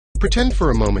Pretend for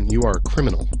a moment you are a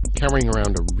criminal carrying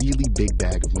around a really big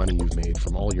bag of money you've made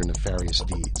from all your nefarious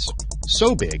deeds.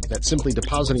 So big that simply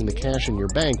depositing the cash in your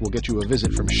bank will get you a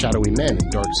visit from shadowy men in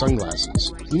dark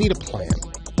sunglasses. You need a plan,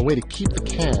 a way to keep the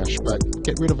cash but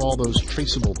get rid of all those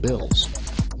traceable bills.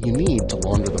 You need to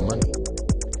launder the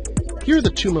money. Here are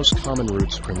the two most common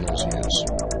routes criminals use.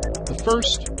 The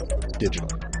first, digital.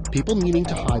 People needing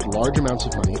to hide large amounts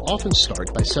of money often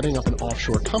start by setting up an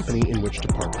offshore company in which to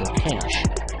park their cash.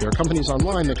 There are companies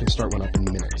online that can start one up in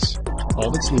minutes.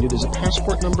 All that's needed is a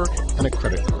passport number and a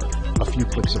credit card. A few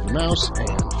clicks of a mouse, and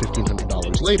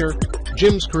 $1,500 later,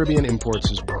 Jim's Caribbean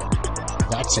Imports is born.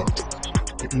 That's it.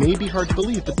 It may be hard to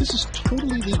believe, but this is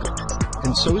totally legal,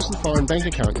 and so is the foreign bank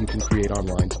account you can create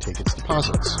online to take its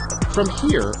deposits. From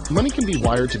here, money can be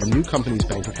wired to the new company's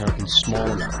bank account in small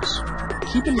amounts.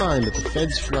 Keep in mind that the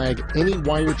feds flag any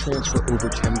wire transfer over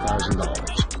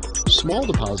 $10,000. Small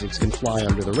deposits can fly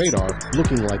under the radar,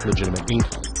 looking like legitimate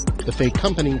income. The fake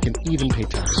company can even pay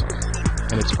tax on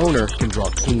it, and its owner can draw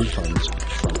clean funds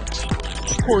from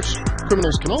it. Of course,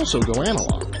 criminals can also go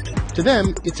analog. To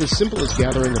them, it's as simple as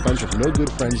gathering a bunch of no-good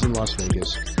friends in Las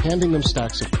Vegas, handing them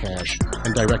stacks of cash,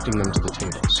 and directing them to the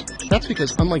tables. That's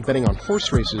because, unlike betting on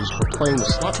horse races or playing the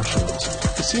slot machines,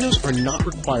 casinos are not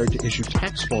required to issue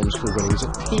tax forms for winnings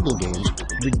at table games,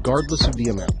 regardless of the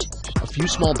amount. A few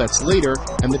small bets later,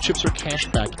 and the chips are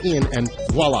cashed back in, and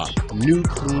voila, new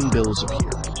clean bills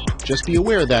appear. Just be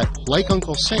aware that, like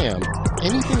Uncle Sam,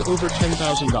 anything over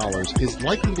 $10,000 is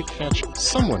likely to catch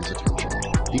someone's attention.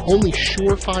 The only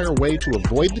surefire way to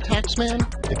avoid the tax man,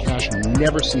 the cash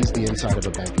never sees the inside of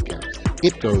a bank account.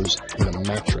 It goes in a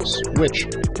mattress, which,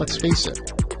 let's face it,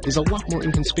 is a lot more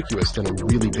inconspicuous than a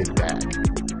really big bag.